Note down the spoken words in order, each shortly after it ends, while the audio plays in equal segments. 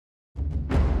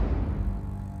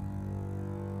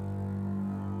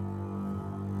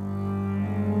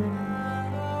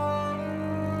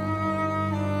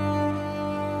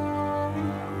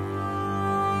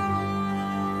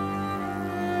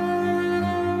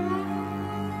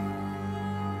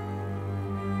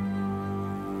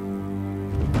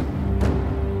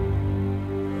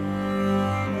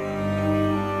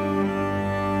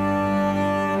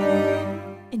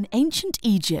ancient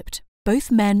Egypt, both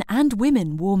men and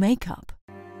women wore makeup.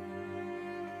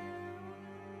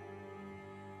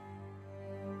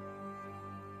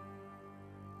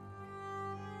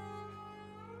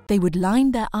 They would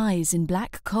line their eyes in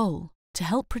black coal to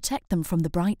help protect them from the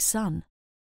bright sun.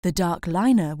 The dark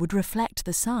liner would reflect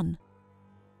the sun.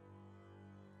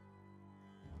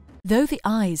 Though the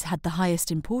eyes had the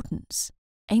highest importance,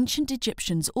 ancient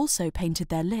Egyptians also painted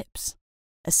their lips,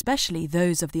 especially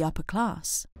those of the upper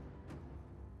class.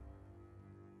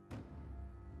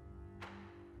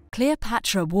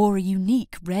 Cleopatra wore a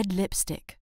unique red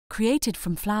lipstick, created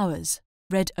from flowers,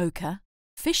 red ochre,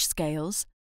 fish scales,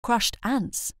 crushed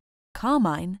ants,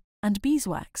 carmine, and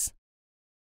beeswax.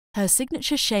 Her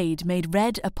signature shade made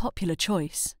red a popular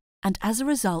choice, and as a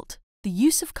result, the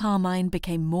use of carmine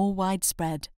became more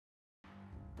widespread.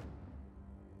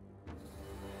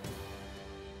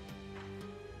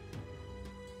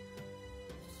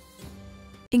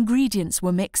 Ingredients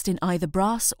were mixed in either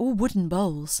brass or wooden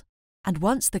bowls, and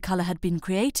once the colour had been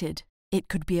created, it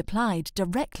could be applied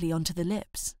directly onto the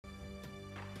lips.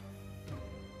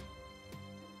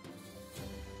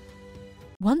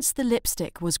 Once the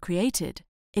lipstick was created,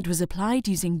 it was applied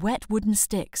using wet wooden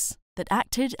sticks that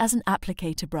acted as an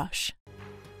applicator brush.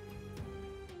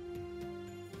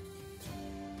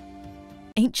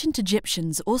 Ancient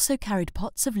Egyptians also carried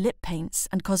pots of lip paints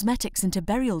and cosmetics into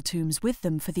burial tombs with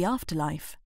them for the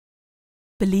afterlife,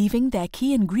 believing their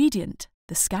key ingredient,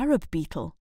 the scarab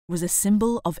beetle, was a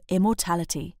symbol of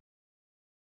immortality.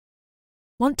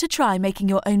 Want to try making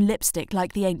your own lipstick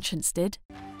like the ancients did?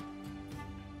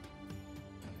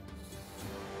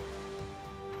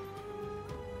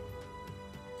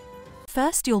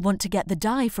 First, you'll want to get the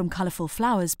dye from colourful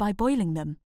flowers by boiling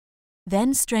them,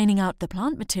 then straining out the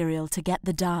plant material to get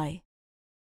the dye.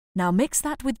 Now mix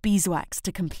that with beeswax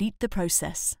to complete the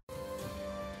process.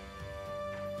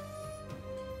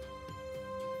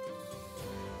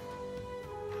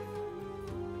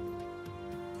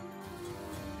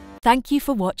 Thank you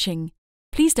for watching.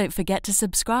 Please don't forget to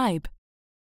subscribe.